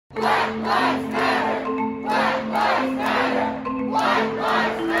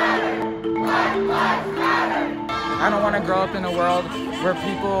I don't want to grow up in a world where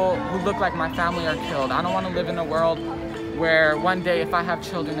people who look like my family are killed. I don't want to live in a world where one day if I have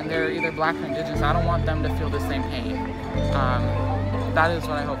children and they're either black or indigenous, I don't want them to feel the same pain. That is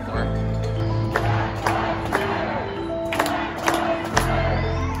what I hope for.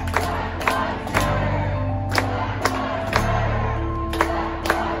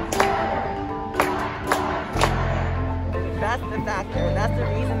 That's the factor. That's the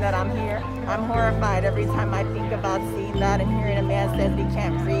reason that I'm here. I'm horrified every time I think about seeing that and hearing a man says he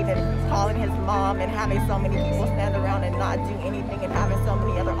can't breathe and calling his mom and having so many people stand around and not do anything and having so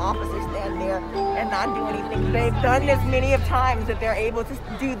many other officers stand there and not do anything. They've done this many of times that they're able to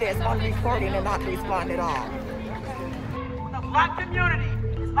do this on recording and not respond at all. The black community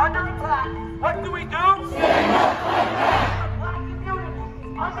is under attack. What do we do? Stand up. The black community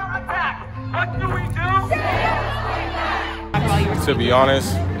is under attack. What do we do? To be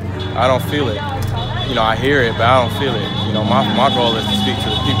honest, I don't feel it. You know, I hear it, but I don't feel it. You know, my goal is to speak to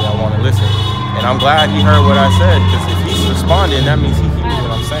the people that want to listen. And I'm glad he heard what I said, because if he's responding, that means he hears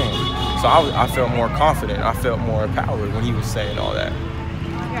what I'm saying. So I felt more confident. I felt more empowered when he was saying all that.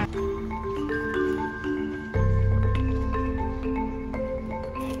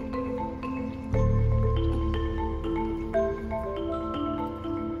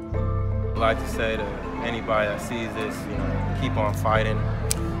 I'd like to say to anybody that sees this, you know, keep on fighting.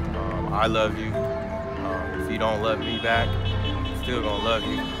 I love you. If you don't love me back, I'm still gonna love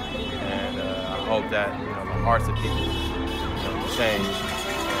you. And I hope that, you know, the hearts of people, you know, change.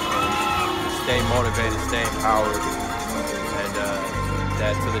 Stay motivated, stay empowered, and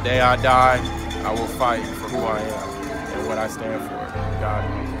that to the day I die, I will fight for who I am and what I stand for.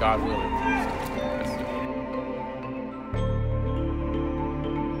 God willing.